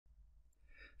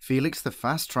Felix the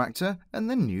Fast Tractor and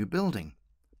the New Building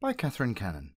by Catherine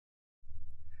Cannon.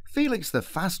 Felix the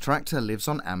Fast Tractor lives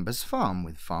on Amber's farm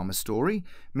with Farmer Story,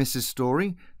 Mrs.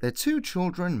 Story, their two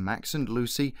children Max and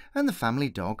Lucy, and the family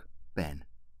dog Ben.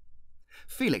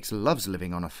 Felix loves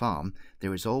living on a farm.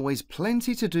 There is always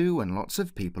plenty to do and lots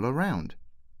of people around.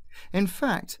 In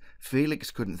fact, Felix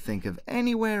couldn't think of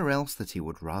anywhere else that he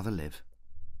would rather live.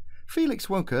 Felix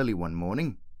woke early one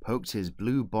morning, poked his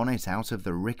blue bonnet out of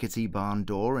the rickety barn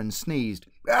door and sneezed.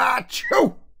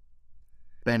 Achoo!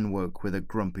 Ben woke with a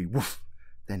grumpy woof.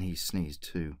 Then he sneezed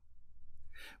too.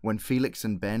 When Felix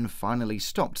and Ben finally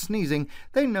stopped sneezing,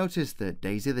 they noticed that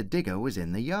Daisy the digger was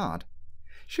in the yard.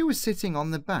 She was sitting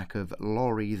on the back of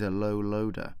Laurie the low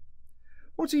loader.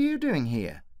 "What are you doing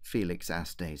here?" Felix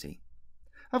asked Daisy.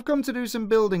 "I've come to do some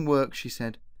building work," she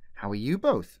said. "How are you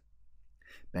both?"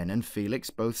 Ben and Felix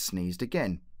both sneezed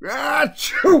again.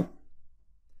 Achoo!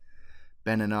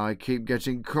 "Ben and I keep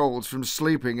getting colds from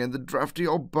sleeping in the drafty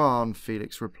old barn,"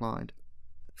 Felix replied.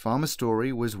 Farmer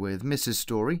Story was with Mrs.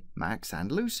 Story, Max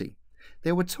and Lucy.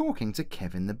 They were talking to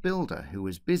Kevin the builder, who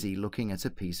was busy looking at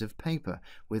a piece of paper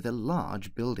with a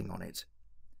large building on it.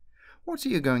 "What are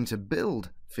you going to build?"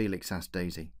 Felix asked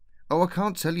Daisy. "Oh, I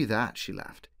can't tell you that," she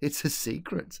laughed. "It's a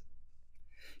secret."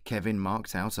 Kevin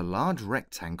marked out a large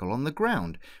rectangle on the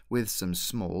ground with some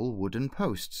small wooden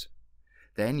posts.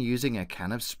 Then, using a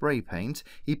can of spray paint,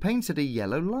 he painted a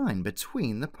yellow line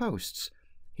between the posts.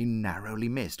 He narrowly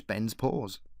missed Ben's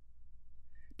paws.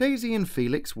 Daisy and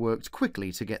Felix worked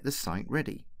quickly to get the site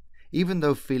ready. Even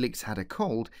though Felix had a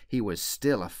cold, he was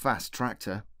still a fast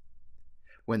tractor.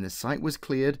 When the site was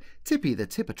cleared, Tippy the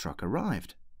tipper truck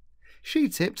arrived. She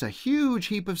tipped a huge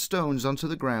heap of stones onto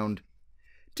the ground.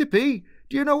 "Tippy,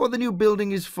 do you know what the new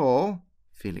building is for?"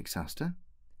 Felix asked her.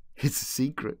 "It's a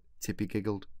secret," Tippy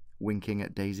giggled, winking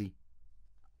at Daisy.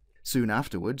 Soon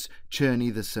afterwards, Churney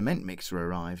the cement mixer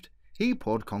arrived. He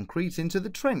poured concrete into the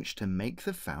trench to make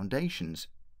the foundations.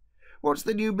 "What's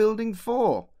the new building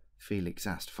for?" Felix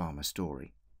asked Farmer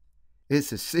Story.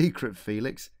 "It's a secret,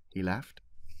 Felix," he laughed.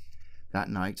 That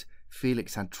night,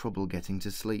 Felix had trouble getting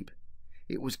to sleep.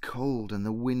 It was cold and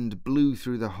the wind blew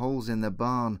through the holes in the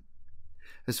barn.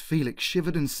 As Felix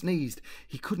shivered and sneezed,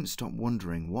 he couldn't stop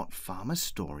wondering what Farmer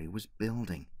Story was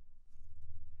building.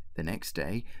 The next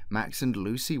day, Max and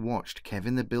Lucy watched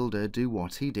Kevin the builder do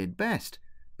what he did best: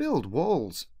 build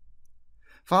walls.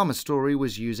 Farmer Story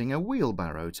was using a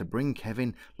wheelbarrow to bring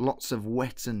Kevin lots of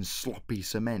wet and sloppy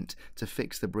cement to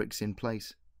fix the bricks in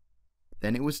place.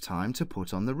 Then it was time to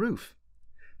put on the roof.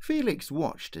 Felix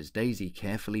watched as Daisy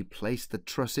carefully placed the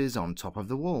trusses on top of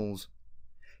the walls.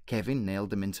 Kevin nailed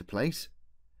them into place.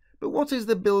 "But what is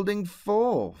the building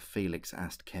for?" Felix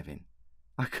asked Kevin.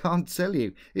 "I can't tell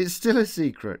you. It's still a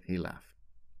secret," he laughed.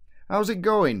 "How's it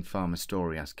going?" Farmer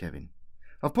Story asked Kevin.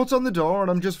 "I've put on the door and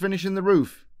I'm just finishing the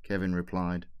roof," Kevin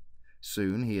replied.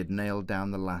 Soon he had nailed down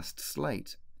the last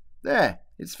slate. "There,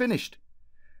 it's finished.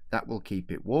 That will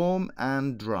keep it warm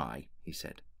and dry," he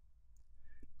said.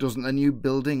 "Doesn't the new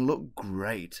building look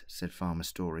great?" said Farmer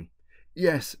Story.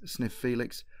 "Yes," sniffed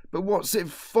Felix, "but what's it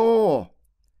for?"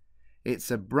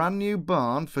 "It's a brand new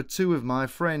barn for two of my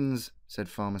friends," said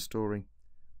Farmer Story.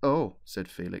 "Oh," said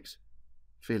Felix,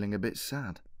 feeling a bit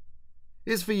sad.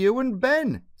 "It's for you and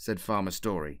Ben," said Farmer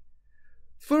Story.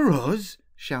 "For us?"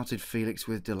 shouted Felix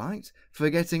with delight,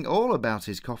 forgetting all about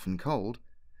his cough and cold.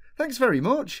 "Thanks very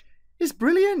much. It's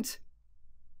brilliant."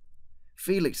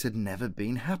 Felix had never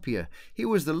been happier. He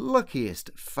was the luckiest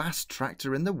fast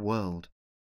tractor in the world.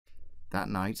 That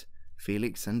night,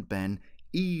 Felix and Ben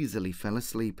easily fell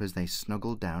asleep as they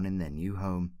snuggled down in their new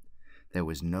home. There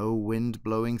was no wind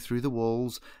blowing through the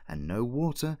walls and no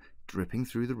water dripping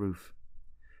through the roof.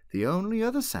 The only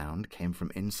other sound came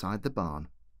from inside the barn,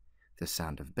 the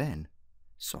sound of Ben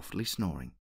softly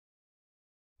snoring.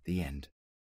 The end.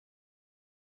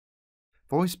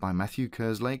 Voiced by Matthew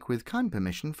Kerslake with kind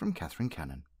permission from Catherine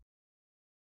Cannon.